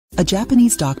A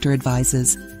Japanese doctor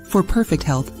advises, for perfect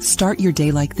health, start your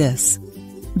day like this.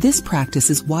 This practice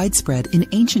is widespread in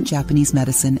ancient Japanese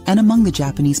medicine and among the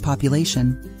Japanese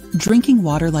population. Drinking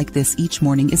water like this each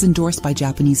morning is endorsed by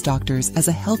Japanese doctors as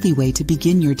a healthy way to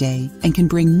begin your day and can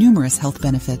bring numerous health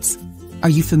benefits. Are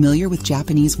you familiar with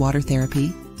Japanese water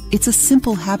therapy? It's a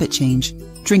simple habit change.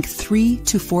 Drink 3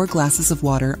 to 4 glasses of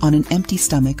water on an empty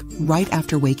stomach right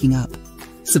after waking up.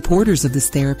 Supporters of this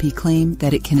therapy claim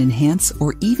that it can enhance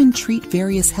or even treat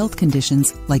various health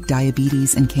conditions like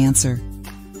diabetes and cancer.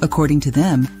 According to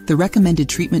them, the recommended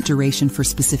treatment duration for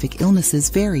specific illnesses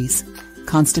varies.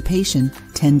 Constipation,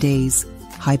 10 days.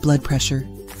 High blood pressure,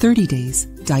 30 days.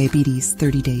 Diabetes,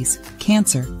 30 days.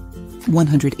 Cancer,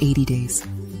 180 days.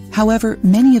 However,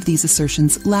 many of these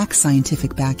assertions lack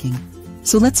scientific backing.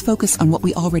 So let's focus on what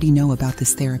we already know about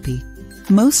this therapy.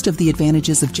 Most of the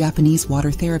advantages of Japanese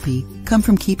water therapy come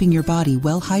from keeping your body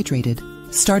well hydrated,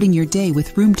 starting your day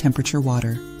with room temperature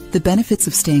water. The benefits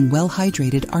of staying well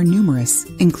hydrated are numerous,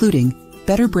 including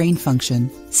better brain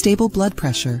function, stable blood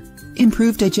pressure,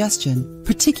 improved digestion,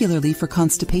 particularly for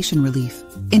constipation relief,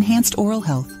 enhanced oral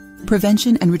health,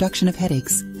 prevention and reduction of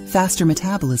headaches, faster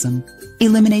metabolism,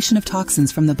 elimination of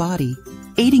toxins from the body,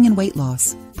 aiding in weight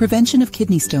loss, prevention of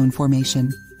kidney stone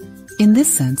formation. In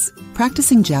this sense,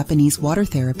 practicing Japanese water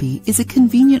therapy is a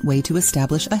convenient way to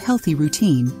establish a healthy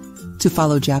routine. To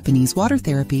follow Japanese water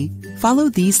therapy, follow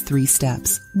these 3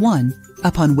 steps. 1.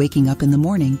 Upon waking up in the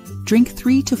morning, drink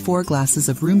 3 to 4 glasses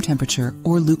of room temperature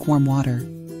or lukewarm water.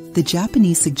 The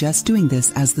Japanese suggest doing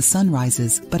this as the sun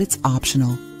rises, but it's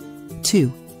optional.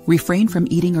 2. Refrain from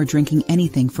eating or drinking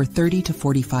anything for 30 to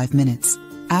 45 minutes.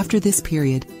 After this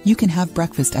period, you can have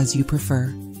breakfast as you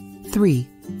prefer. 3.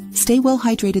 Stay well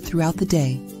hydrated throughout the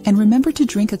day, and remember to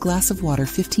drink a glass of water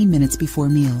 15 minutes before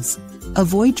meals.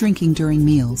 Avoid drinking during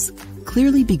meals.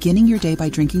 Clearly, beginning your day by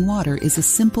drinking water is a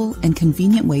simple and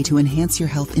convenient way to enhance your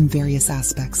health in various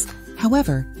aspects.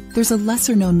 However, there's a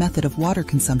lesser-known method of water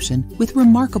consumption with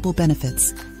remarkable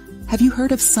benefits. Have you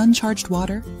heard of sun-charged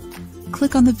water?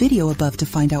 Click on the video above to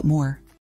find out more.